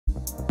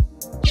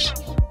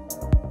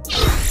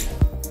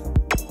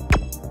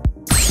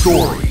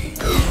story.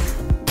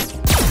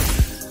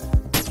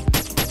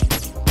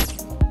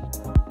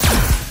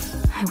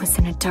 I was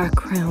in a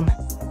dark room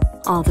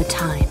all the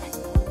time.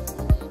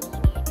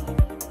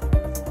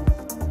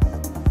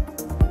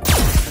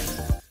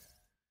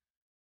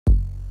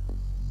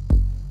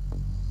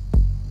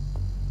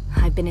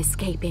 I've been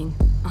escaping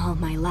all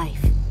my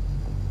life.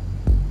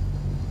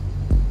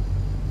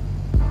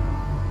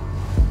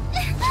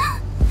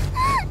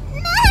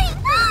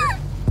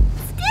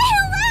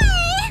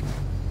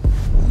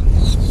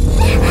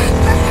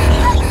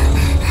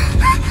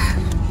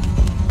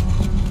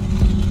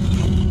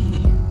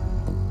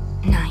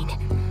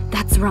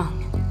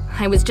 Wrong.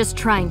 I was just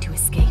trying to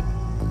escape.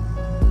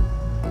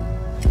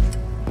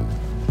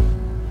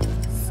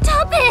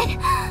 Stop it!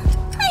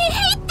 I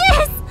hate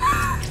this!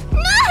 9!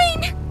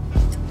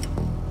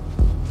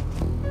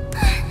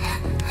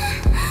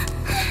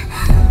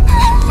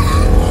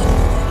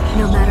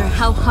 No matter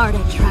how hard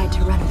I tried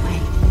to run away,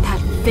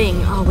 that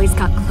thing always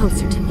got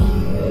closer to me.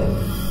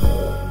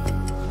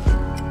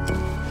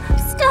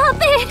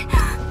 Stop it!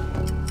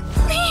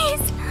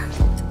 Please!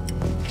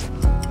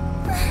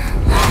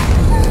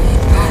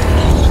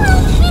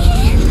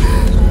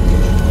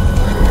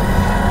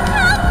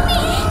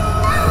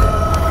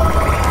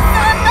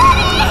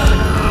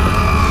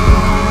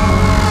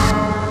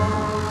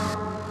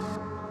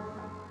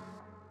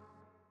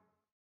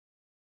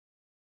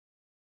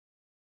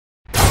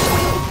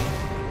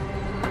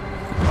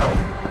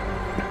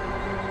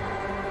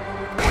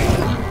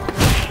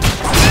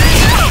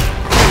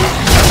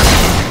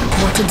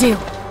 What to do?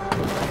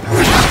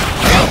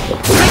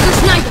 Breaker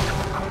sniper!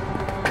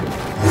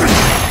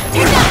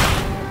 Take that!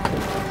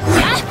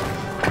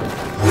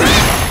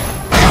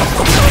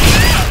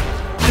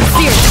 I'm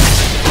serious.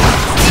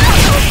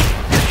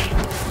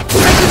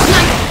 Breaker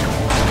sniper!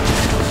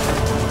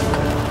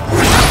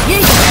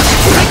 Yeah!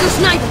 Breaker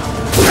sniper!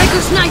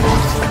 Breaker sniper!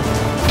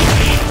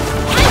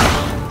 There!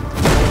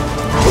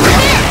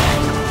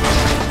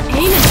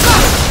 Aim and go!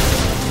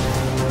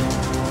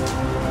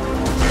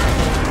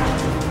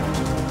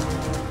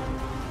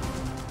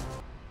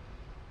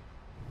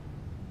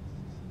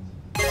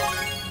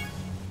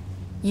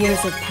 Years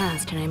have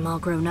passed and I'm all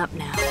grown up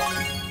now.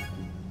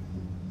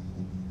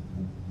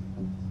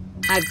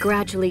 I've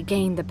gradually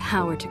gained the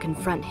power to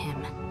confront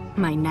him,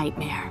 my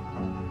nightmare.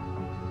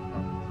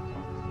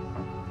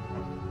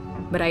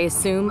 But I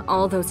assume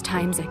all those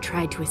times I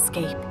tried to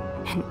escape,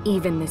 and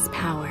even this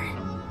power,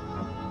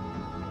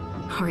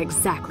 are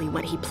exactly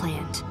what he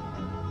planned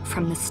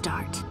from the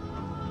start.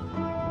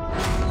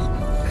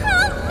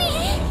 Help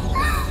me!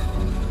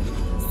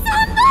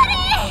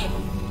 Somebody!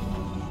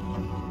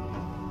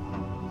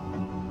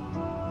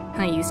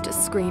 I used to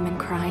scream and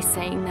cry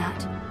saying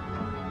that,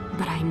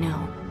 but I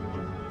know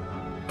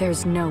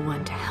there's no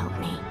one to help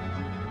me.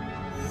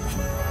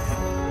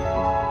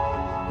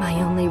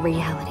 My only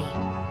reality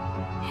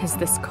is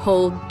this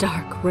cold,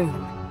 dark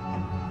room.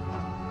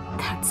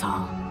 That's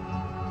all.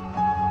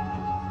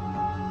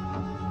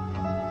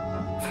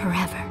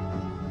 Forever,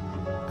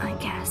 I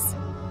guess.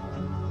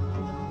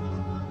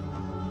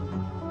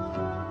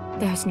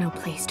 There's no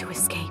place to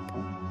escape.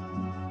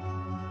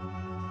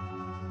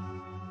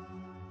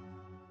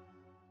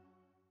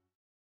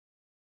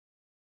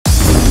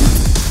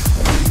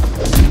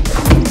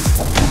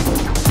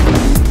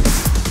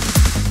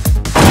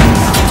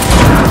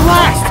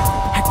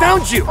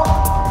 Found you!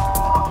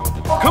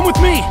 Come with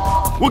me!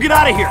 We'll get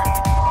out of here!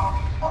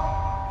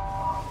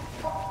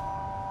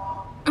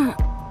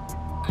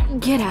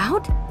 Get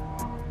out?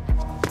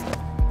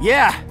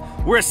 Yeah!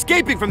 We're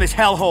escaping from this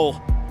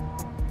hellhole!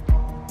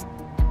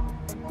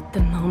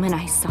 The moment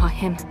I saw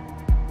him,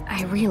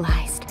 I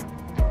realized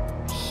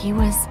he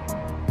was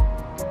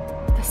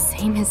the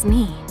same as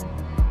me.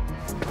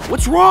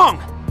 What's wrong?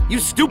 You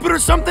stupid or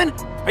something?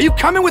 Are you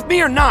coming with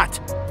me or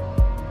not?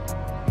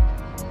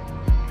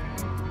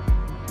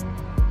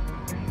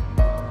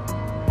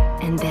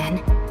 And then,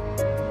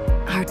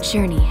 our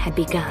journey had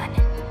begun.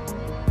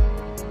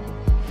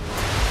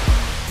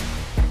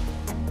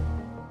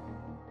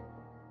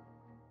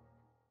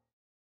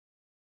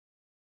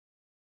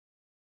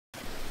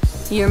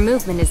 Your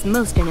movement is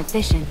most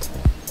inefficient.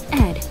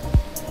 Ed,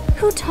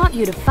 who taught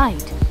you to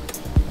fight?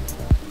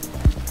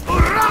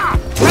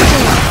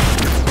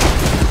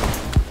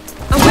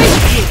 Away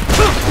with you!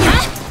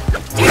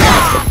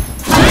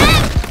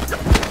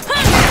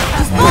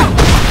 Just fall!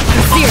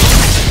 I'm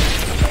serious.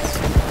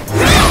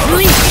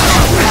 Release!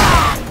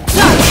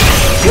 Stop!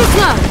 Too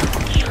slow!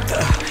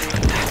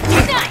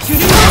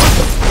 Shooting low!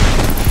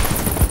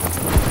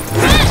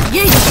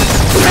 Yeet!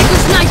 Breaker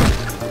sniper!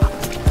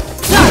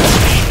 Stop!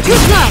 Too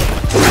slow!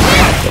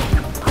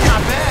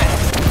 Not bad!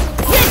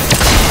 Yeet!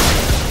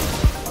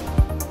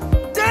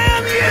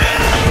 Damn you!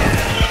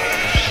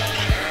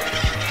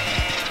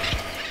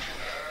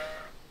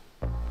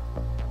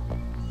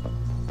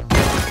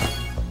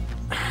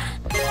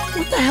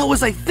 What the hell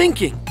was I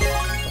thinking?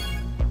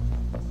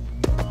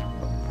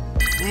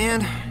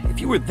 Man,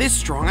 if you were this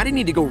strong, I didn't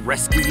need to go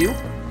rescue you.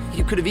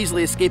 You could have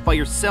easily escaped by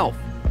yourself.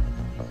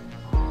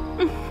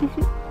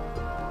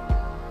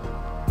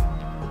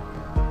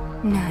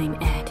 9,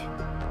 Ed.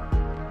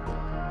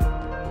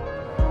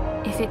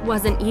 If it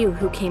wasn't you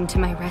who came to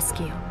my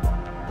rescue,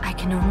 I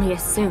can only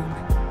assume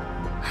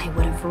I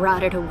would have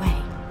rotted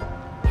away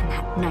in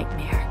that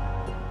nightmare.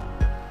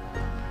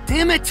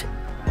 Damn it!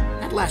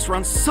 That last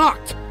round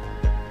sucked!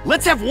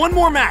 Let's have one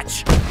more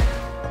match!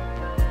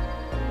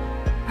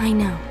 I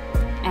know,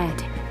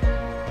 Ed.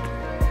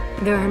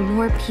 There are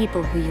more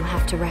people who you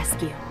have to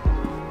rescue.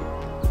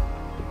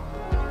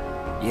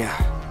 Yeah,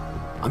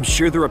 I'm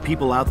sure there are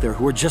people out there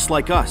who are just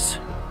like us.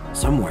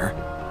 Somewhere.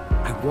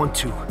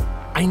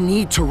 I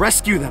need to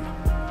rescue them.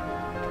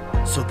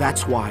 So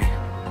that's why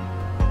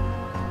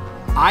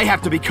I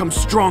have to become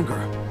stronger.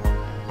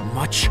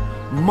 Much,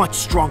 much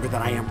stronger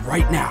than I am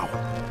right now.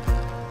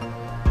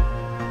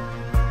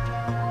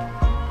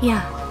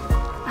 Yeah,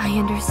 I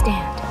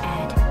understand,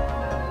 Ed.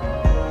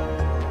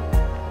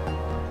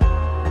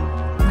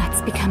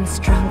 Let's become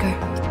stronger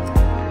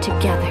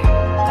together.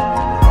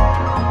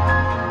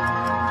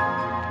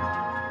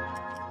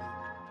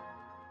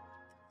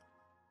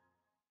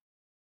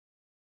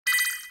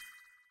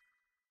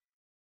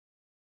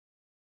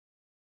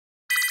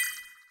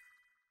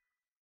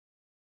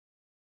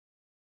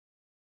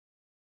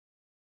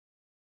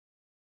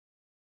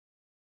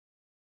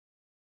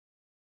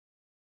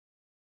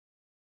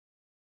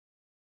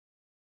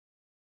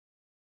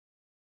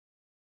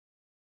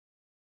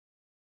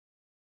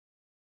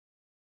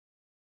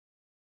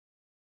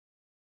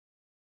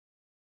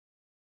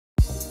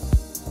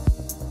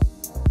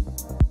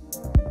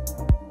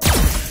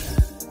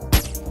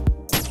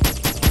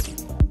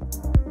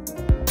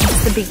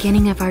 The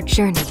beginning of our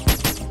journey,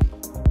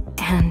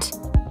 and